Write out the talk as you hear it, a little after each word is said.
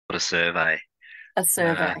a survey. A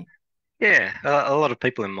Uh, survey. yeah, a lot of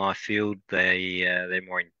people in my field, they're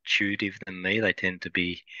more intuitive than me. They tend to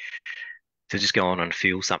just go on and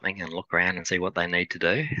feel something and look around and see what they need to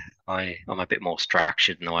do. I'm a bit more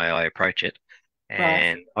structured in the way I approach it. Right.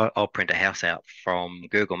 And I'll print a house out from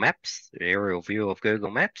Google Maps, the aerial view of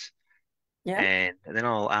Google Maps, Yeah. and then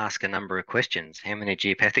I'll ask a number of questions. How many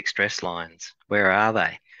geopathic stress lines? Where are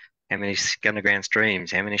they? How many underground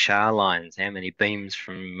streams? How many shower lines? How many beams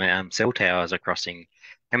from cell towers are crossing?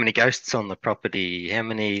 How many ghosts on the property? How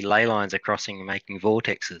many ley lines are crossing and making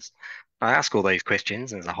vortexes? I ask all these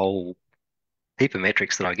questions, and there's a whole heap of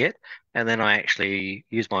metrics that I get, and then I actually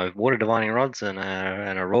use my water divining rods and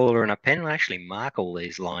a ruler and a pen, and I actually mark all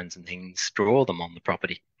these lines and things, draw them on the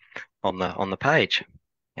property on the page,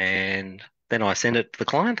 and then I send it to the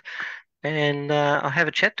client, and I have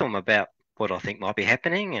a chat to them about what I think might be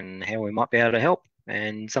happening and how we might be able to help,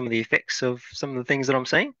 and some of the effects of some of the things that I'm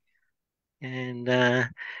seeing, and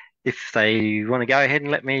if they want to go ahead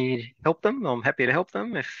and let me help them, I'm happy to help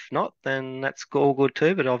them. If not, then that's all good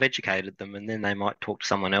too. But I've educated them, and then they might talk to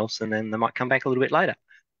someone else, and then they might come back a little bit later.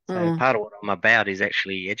 So Mm, part of what I'm about is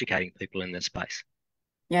actually educating people in this space.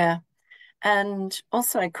 yeah. And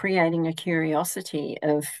also creating a curiosity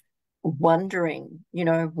of wondering,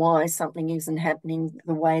 why something isn't happening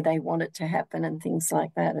the way they want it to happen and things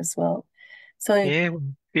like that as well. So, Yeah,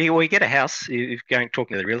 well, you get a house. You're going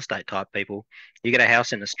talking to the real estate type people. You get a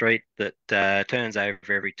house in the street that turns over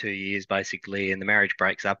every 2 years, basically, and the marriage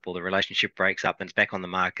breaks up or the relationship breaks up, and it's back on the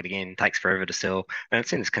market again. Takes forever to sell, and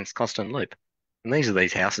it's in this constant loop. And these are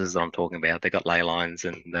these houses that I'm talking about. They've got ley lines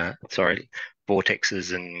and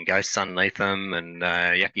vortexes and ghosts underneath them, and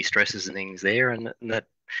yucky stresses and things there. And that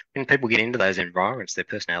when people get into those environments, their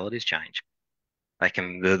personalities change. They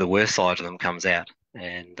can the worst side of them comes out,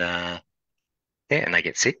 and yeah, and they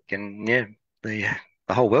get sick, and yeah, the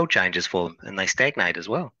the whole world changes for them, and they stagnate as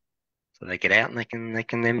well. So they get out, and they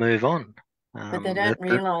can then move on. but they The, don't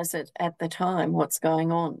realize it at the time, what's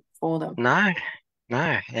going on for them. no,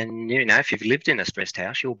 no, and if you've lived in a stressed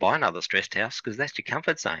house, you'll buy another stressed house because that's your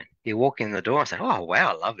comfort zone. You walk in the door and say, "Oh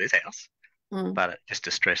wow, I love this house," Mm, but it's just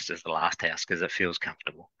as stressed as the last house because it feels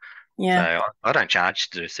comfortable. So yeah, I don't charge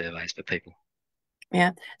to do surveys for people.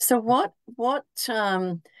 yeah. So what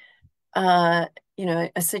uh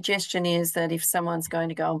a suggestion is that if someone's going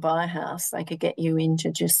to go and buy a house, they could get you in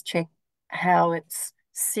to just check how it's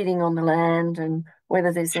sitting on the land and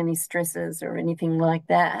whether there's any stresses or anything like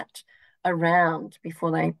that around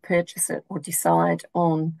before they purchase it or decide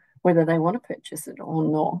on whether they want to purchase it or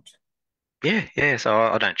not. Yeah, yeah. So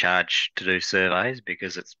I don't charge to do surveys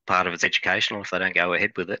because it's part of it's educational if they don't go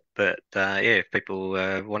ahead with it. But yeah, if people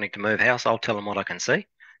wanting to move house, I'll tell them what I can see,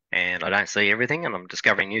 and I don't see everything, and I'm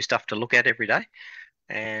discovering new stuff to look at every day,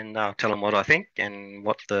 and I'll tell them what I think and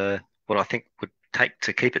what I think would take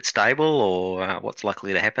to keep it stable or what's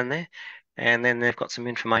likely to happen there, and then they've got some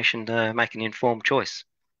information to make an informed choice,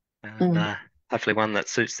 and Mm, hopefully one that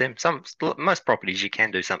suits them. Most properties you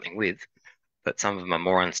can do something with, but some of them are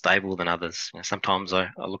more unstable than others. Sometimes I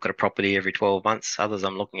look at a property every 12 months, others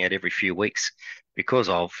I'm looking at every few weeks because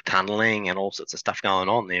of tunneling and all sorts of stuff going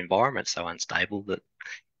on. The environment's so unstable that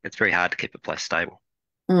it's very hard to keep a place stable.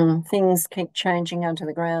 things keep changing under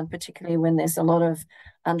the ground, particularly when there's a lot of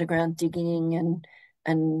underground digging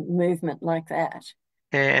and movement like that.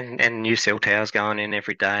 And new cell towers going in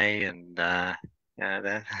every day, and so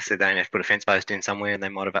they have to put a fence post in somewhere, and they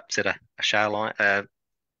might have upset a shower line,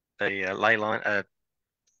 ley line,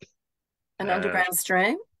 An uh, underground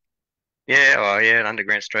stream. yeah, or yeah, an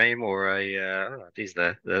underground stream or geez,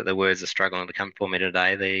 the words are struggling to come for me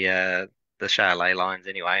today. The Charlet lines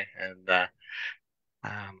anyway, and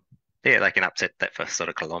um, yeah, they can upset that for sort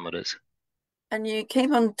of kilometres. And you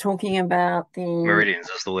keep on talking about the, Meridians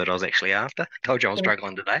is the word I was actually after. Told you I was the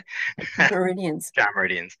struggling today. meridians. Char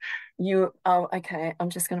meridians. Oh, okay. I'm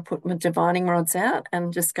just going to put my divining rods out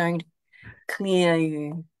and just going to clear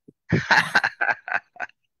you.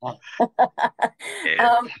 Yeah.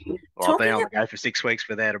 Um, Well, I've been talking on the about, go for 6 weeks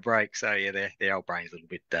without a break, so yeah, their old brain's a little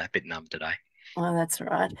bit numb today. oh, that's all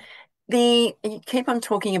right. You keep on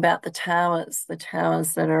talking about the towers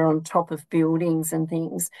that are on top of buildings and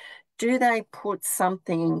things. Do they put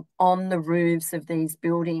something on the roofs of these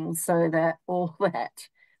buildings so that all that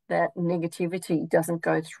negativity doesn't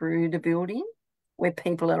go through the building where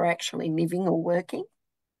people are actually living or working?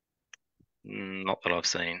 Not that I've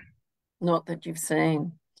seen. Not that you've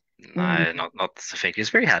seen. Mm. No, not this effect. It's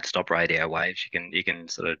very hard to stop radio waves. You can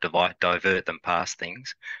sort of divert them past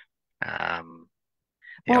things. Um,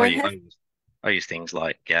 yeah, Well, we have, I use things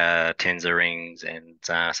like tensor rings and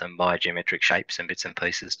some biogeometric shapes and bits and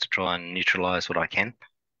pieces to try and neutralize what I can.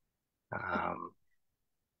 Um,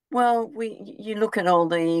 Well, you look at all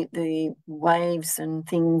the waves and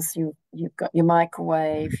things. You've got your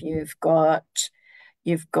microwave. You've got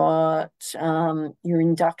your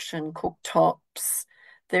induction cooktops.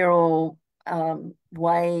 They're all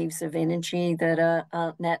waves of energy that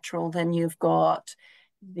aren't natural. Then you've got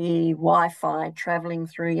the Wi-Fi traveling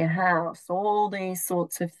through your house. All these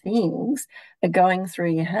sorts of things are going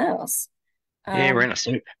through your house. yeah, Um,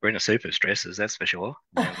 we're in a soup of stresses, that's for sure.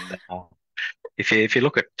 And if you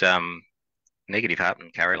look at negative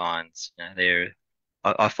Hartman carry lines, they're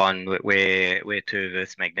I find where two of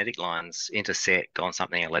Earth's magnetic lines intersect on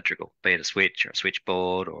something electrical, be it a switch or a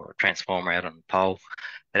switchboard or a transformer out on the pole,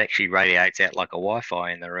 it actually radiates out like a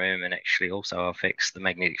Wi-Fi in the room and actually also affects the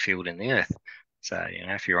magnetic field in the Earth. So,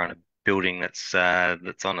 if you're on a building that's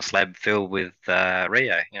on a slab filled with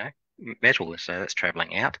Rio, metal, so that's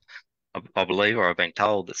traveling out. I believe, or I've been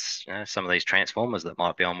told that some of these transformers that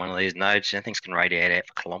might be on one of these nodes, things can radiate out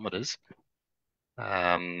for kilometres.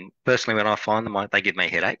 Personally, when I find them, they give me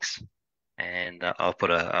headaches, and I'll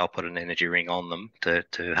put an energy ring on them to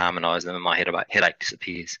harmonise them, and my headache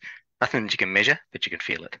disappears. Nothing that you can measure, but you can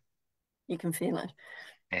feel it. you can feel it.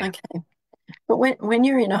 Yeah. Okay. But when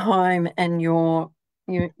you're in a home and you're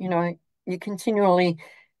continually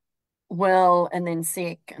well and then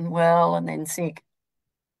sick and well and then sick,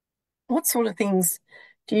 what sort of things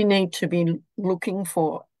do you need to be looking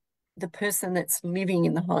for? The person that's living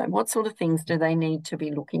in the home, what sort of things do they need to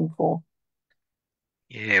be looking for?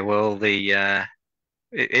 Yeah, well, even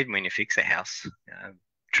when you fix a house,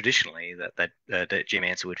 traditionally that Jim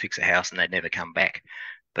Ansell would fix a house and they'd never come back.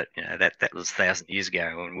 But that was 1,000 years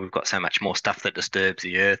ago, and we've got so much more stuff that disturbs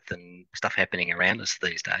the earth and stuff happening around us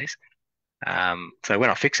these days. So when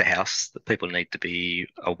I fix a house, the people need to be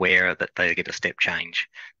aware that they get a step change.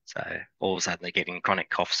 So all of a sudden they're getting chronic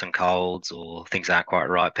coughs and colds, or things aren't quite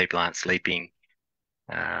right. People aren't sleeping.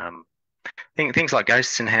 Um, things like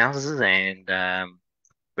ghosts in houses and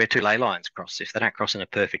where two ley lines cross. If they don't cross in a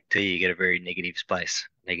perfect T, you get a very negative space,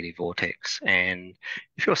 negative vortex. And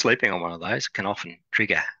if you're sleeping on one of those, it can often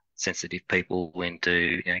trigger sensitive people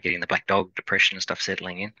into getting the black dog depression and stuff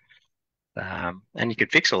settling in. And you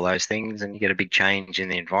could fix all those things and you get a big change in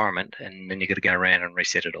the environment, and then you got to go around and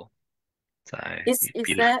reset it all. So,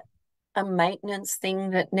 Is that a maintenance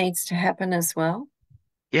thing that needs to happen as well?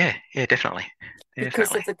 yeah, yeah, definitely, Because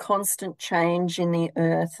definitely. of the constant change in the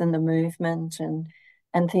earth and the movement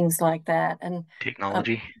and things like that. And um,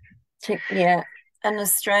 Technology. yeah, and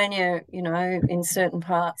Australia, in certain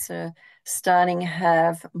parts are starting to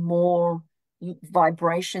have more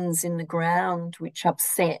vibrations in the ground, which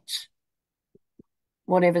upset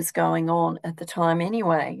whatever's going on at the time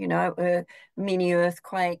anyway, mini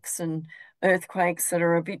earthquakes and earthquakes that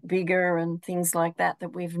are a bit bigger and things like that that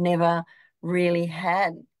we've never really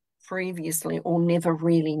had previously or never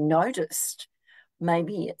really noticed.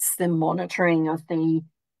 Maybe it's the monitoring of the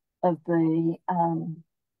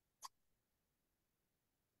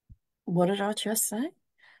what did I just say?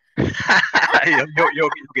 You're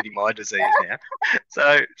getting my disease now.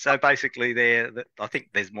 So basically, I think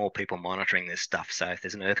there's more people monitoring this stuff. So if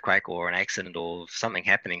there's an earthquake or an accident or something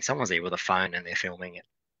happening, someone's there with a phone and they're filming it.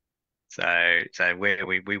 So where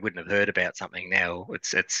we wouldn't have heard about something now,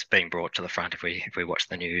 it's being brought to the front if we watch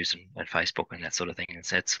the news and Facebook and that sort of thing.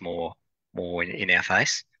 It's more in our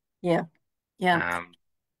face. Yeah, yeah. Um,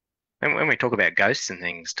 and when we talk about ghosts and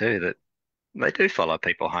things too, that they do follow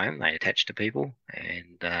people home. They attach to people,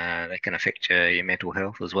 and they can affect your mental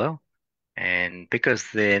health as well. And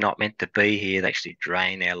because they're not meant to be here, they actually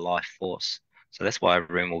drain our life force. So that's why a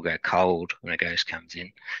room will go cold when a ghost comes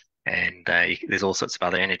in. And there's all sorts of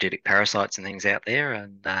other energetic parasites and things out there.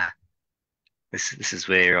 And this is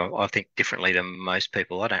where I think differently to most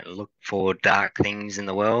people. I don't look for dark things in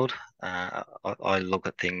the world. I look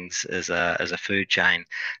at things as a food chain.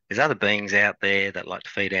 There's other beings out there that like to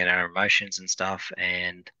feed out our emotions and stuff,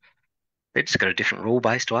 and they've just got a different rule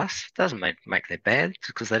base to us. It doesn't make them bad just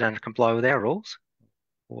because they don't comply with our rules.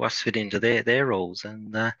 Or us fit into their rules,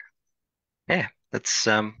 and yeah, that's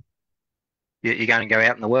you're going to go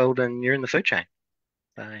out in the world and you're in the food chain.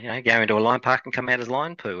 Go into a lion park and come out as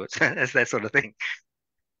lion poo. It's that sort of thing.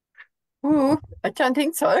 Ooh, I don't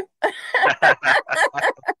think so.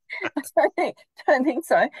 I don't think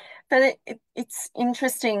so. But it's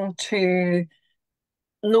interesting to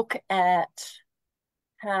look at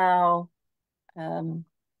how um,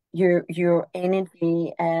 your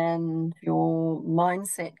energy and your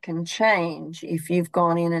mindset can change if you've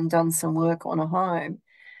gone in and done some work on a home.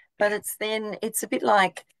 But Yeah, it's a bit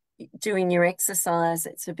like doing your exercise.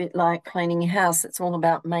 It's a bit like cleaning your house. It's all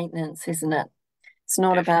about maintenance, isn't it? It's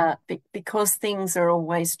not definitely. about because things are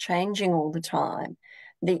always changing all the time.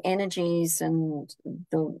 The energies and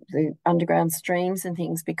the underground streams and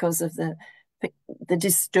things because of the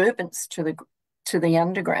disturbance to the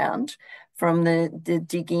underground from the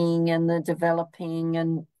digging and the developing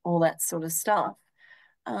and all that sort of stuff.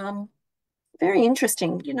 Um, Very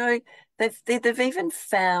interesting. They've even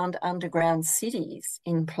found underground cities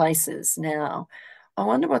in places now. I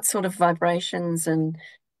wonder what sort of vibrations and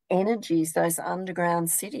energies those underground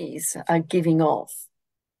cities are giving off.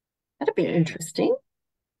 That'd be Yeah. interesting.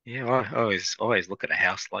 Yeah, I always look at a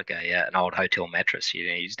house like an old hotel mattress.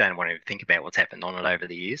 You just don't want to think about what's happened on it over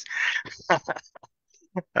the years.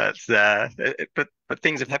 But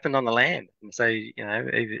things have happened on the land, and so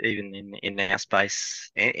even in our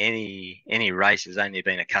space, any race has only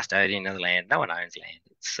been a custodian of the land. No one owns land.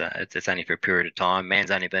 It's only for a period of time.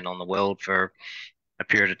 Man's only been on the world for a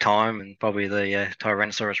period of time, and probably the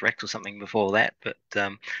Tyrannosaurus Rex or something before that. But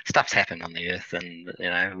stuff's happened on the earth,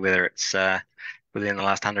 and whether it's within the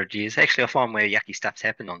last 100 years. Actually, I find where yucky stuff's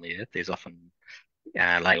happened on the earth, there's often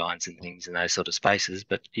ley lines and things in those sort of spaces,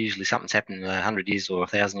 but usually something's happened 100 years or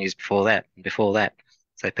 1,000 years before that, and before that.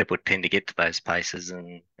 So people tend to get to those places,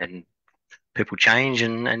 and people change,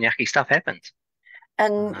 and yucky stuff happens.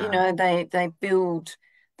 And Um,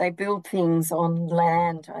 they build things on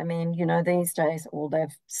land. I mean, these days, well,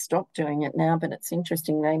 they've stopped doing it now, but it's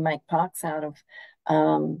interesting. They make parks out of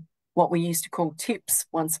what we used to call tips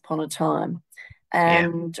once upon a time. yeah,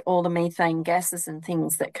 And all the methane gases and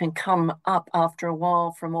things that can come up after a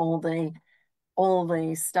while from all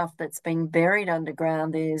the stuff that's been buried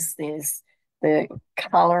underground. There's the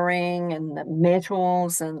coloring and the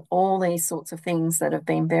metals and all these sorts of things that have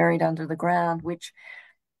been buried under the ground, which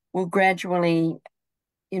will gradually,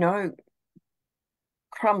 you know,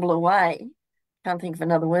 crumble away. Can't think of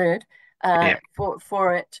another word yeah,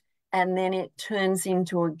 for it, and then it turns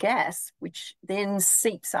into a gas, which then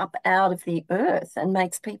seeps up out of the earth and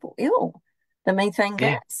makes people ill. The methane yeah,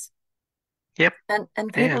 gas, yep, and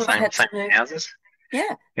yeah. people have Same had same to move. with houses.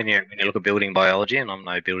 Yeah, When you look at building biology, and I'm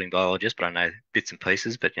no building biologist, but I know bits and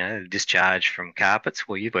pieces. But the discharge from carpets.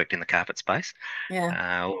 Well, you've worked in the carpet space.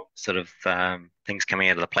 yeah. All sort of things coming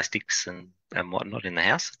out of the plastics and whatnot in the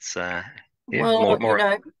house. It's yeah, Well, more.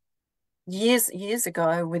 years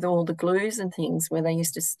ago, with all the glues and things, where they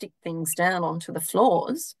used to stick things down onto the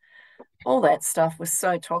floors, all that stuff was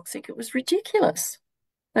so toxic, it was ridiculous.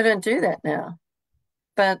 They don't do that now.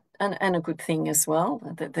 But and a good thing as well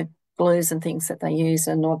that the glues and things that they use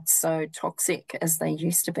are not so toxic as they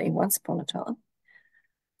used to be once upon a time.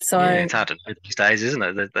 Yeah, So it's hard to know these days, isn't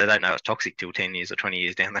it? They don't know it's toxic till 10 years or 20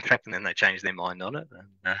 years down the track, and then they change their mind on it.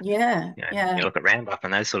 And yeah, you yeah, look at Roundup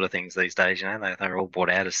and those sort of things these days. They're all brought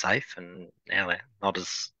out as safe, and now they're not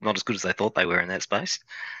as good as they thought they were in that space.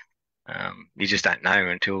 You just don't know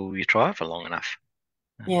until you try it for long enough.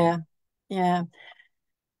 yeah, Um, yeah.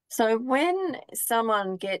 So when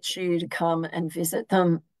someone gets you to come and visit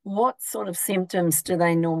them, what sort of symptoms do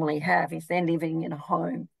they normally have if they're living in a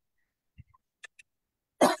home?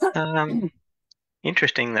 um,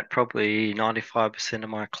 Interesting that probably 95% of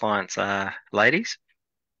my clients are ladies,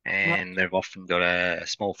 Right. and they've often got a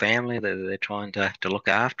small family that they're trying to look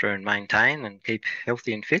after and maintain and keep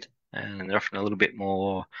healthy and fit. And they're often a little bit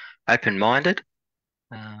more open-minded.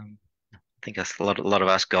 I think a lot of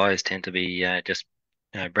us guys tend to be just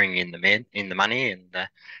bringing in the money, and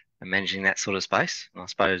managing that sort of space. And I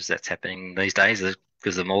suppose that's happening these days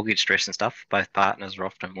because of mortgage stress and stuff. Both partners are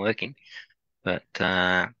often working, but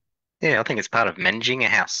yeah, I think it's part of managing a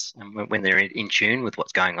house. And when they're in tune with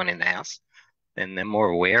what's going on in the house, then they're more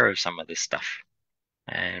aware of some of this stuff.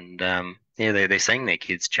 And yeah, they're seeing their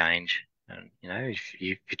kids change. And if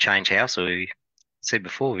you change house, or you said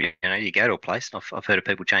before, you go to a place. I've heard of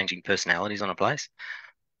people changing personalities on a place.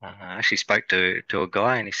 I actually spoke to a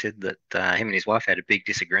guy, and he said that him and his wife had a big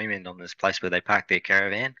disagreement on this place where they parked their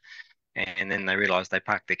caravan, and then they realised they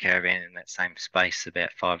parked their caravan in that same space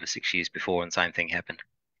about 5 or 6 years before, and the same thing happened.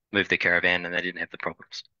 Moved their caravan, and they didn't have the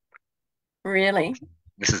problems. Really?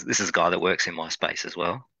 This is a guy that works in my space as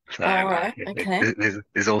well. So All right. Okay.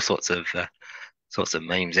 there's all sorts of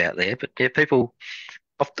memes out there. But yeah, people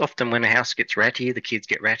often when a house gets ratty, the kids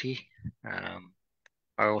get ratty. Um,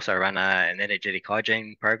 I also run an energetic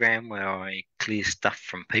hygiene program where I clear stuff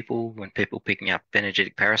from people when people picking up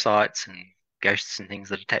energetic parasites and ghosts and things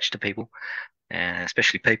that attach to people,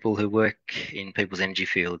 especially people who work in people's energy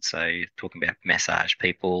fields. So you're talking about massage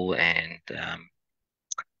people and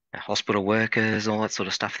hospital workers, all that sort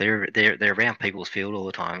of stuff. They're around people's field all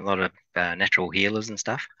the time. A lot of natural healers and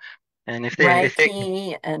stuff. And if they're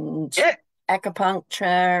Reiki and yeah,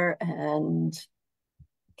 acupuncture and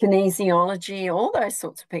kinesiology, all those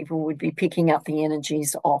sorts of people would be picking up the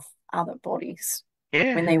energies off other bodies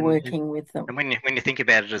Yeah, when they're and working with them. and when you think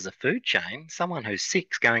about it as a food chain, someone who's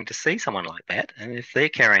sick's going to see someone like that, and if they're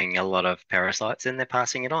carrying a lot of parasites, then they're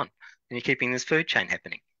passing it on, and you're keeping this food chain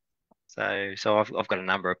happening. So I've got a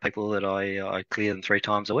number of people that I clear them 3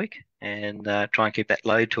 times a week and try and keep that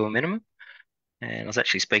load to a minimum. And I was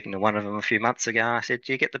actually speaking to one of them a few months ago. I said,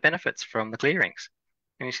 "Do you get the benefits from the clearings?"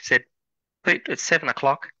 And she said, "Pete, it's 7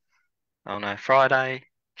 o'clock on a Friday.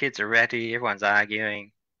 Kids are ratty. Everyone's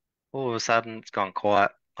arguing. All of a sudden, it's gone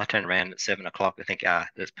quiet. I turn around at 7 o'clock. I think,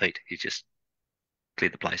 there's Pete. He's just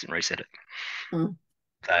cleared the place and reset it." Mm.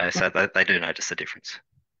 So they do notice the difference.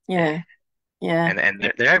 Yeah. Yeah, yeah.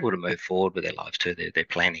 And they're able to move forward with their lives too. They're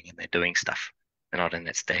planning and they're doing stuff. They're not in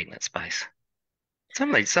that stagnant space.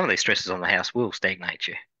 Some of these stresses on the house will stagnate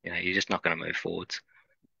you. You're just not going to move forwards.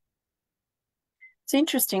 It's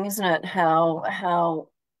interesting, isn't it? How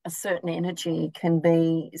a certain energy can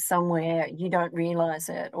be somewhere you don't realize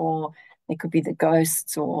it, or it could be the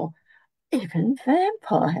ghosts, or even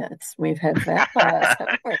vampires. We've had vampires,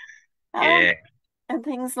 haven't we? Um, Yeah, and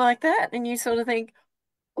things like that. And you sort of think,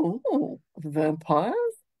 oh, vampires?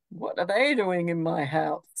 What are they doing in my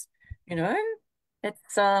house? You know,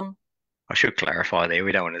 it's I should clarify there.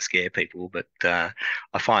 We don't want to scare people, but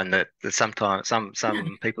I find that sometimes some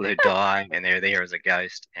people who die and they're there as a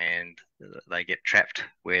ghost and they get trapped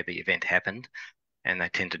where the event happened, and they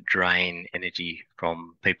tend to drain energy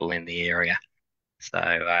from people in the area. So,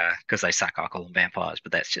 because they suck, I call them vampires,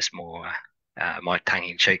 but that's just more my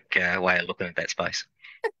tongue-in-cheek way of looking at that space.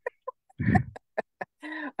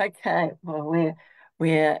 okay. Well,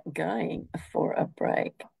 we're going for a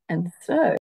break, and so.